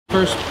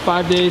First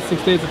 5 days,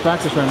 6 days of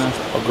practice right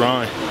now? A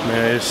grind,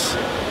 man.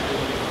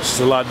 It's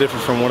a lot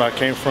different from what I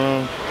came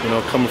from. You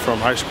know, coming from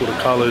high school to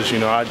college, you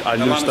know, I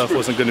knew stuff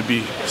wasn't going to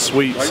be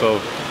sweet, so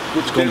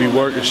it's going to be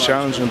work. It's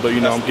challenging, but,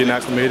 you know, I'm getting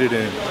acclimated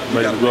and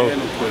ready to go.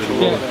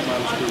 Yeah.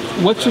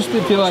 What's just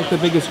feel like the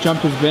biggest jump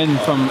has been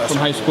from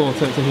high school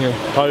to here?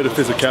 Probably the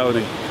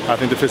physicality. I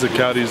think the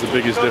physicality is the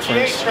biggest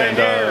difference,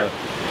 and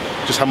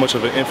just how much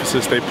of an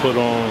emphasis they put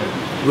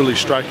on really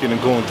striking and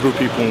going through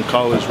people in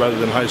college rather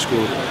than high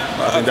school.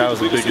 I think that was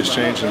the biggest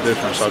change and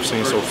difference I've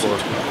seen so far.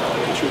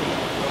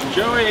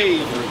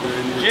 Joey,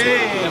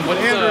 Jay,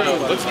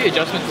 what's the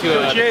adjustment to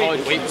the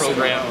college weight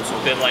program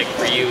been like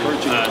for you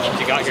since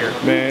you got here?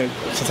 Man,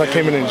 since I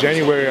came in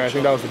January, I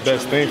think that was the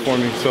best thing for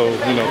me. So,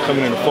 you know,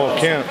 coming into fall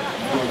camp,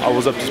 I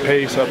was up to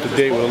pace, up to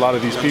date with a lot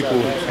of these people,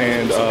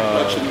 and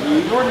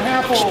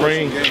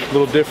spring a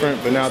little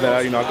different. But now that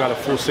I got a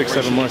full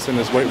 6-7 months in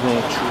this weight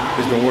room,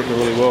 it's been working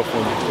really well for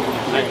me.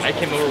 I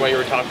came over while you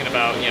were talking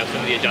about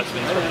some of the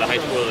adjustments from the high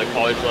school to the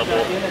college level.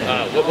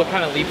 What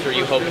kind of leaps are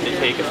you hoping to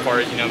take as far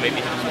as maybe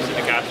some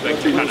specific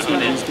aspects to kind of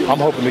hone in? I'm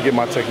hoping to get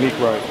my technique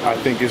right. I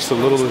think it's the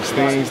littlest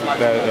things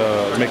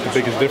that make the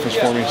biggest difference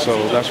for me. So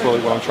that's really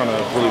what I'm trying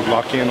to really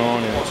lock in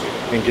on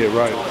and get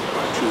right.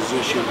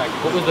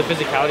 What was the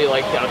physicality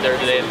like out there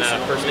today in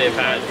the first day of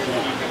pads?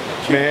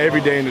 Man,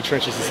 every day in the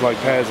trenches is like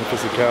pads and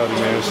physicality,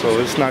 man. So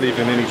it's not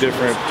even any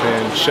different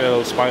than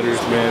shells, spiders,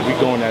 man. We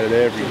going at it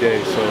every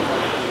day. So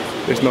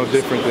it's no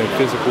different than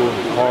physical,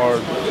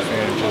 hard,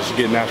 and just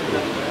getting after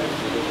it.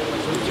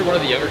 You're one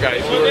of the younger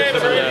guys. Who are some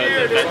of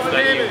the vets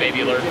that you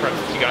maybe learned from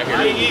since you got here?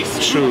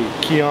 True.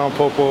 Keanu,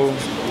 Popo,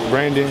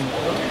 Brandon,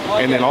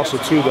 and then also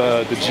too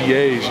the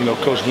GAs,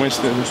 Coach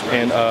Winston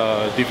and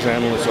defensive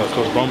analyst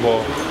Coach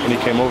Bumball, when he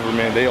came over,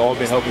 man, they all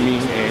been helping me,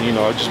 and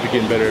I've just been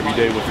getting better every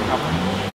day with them.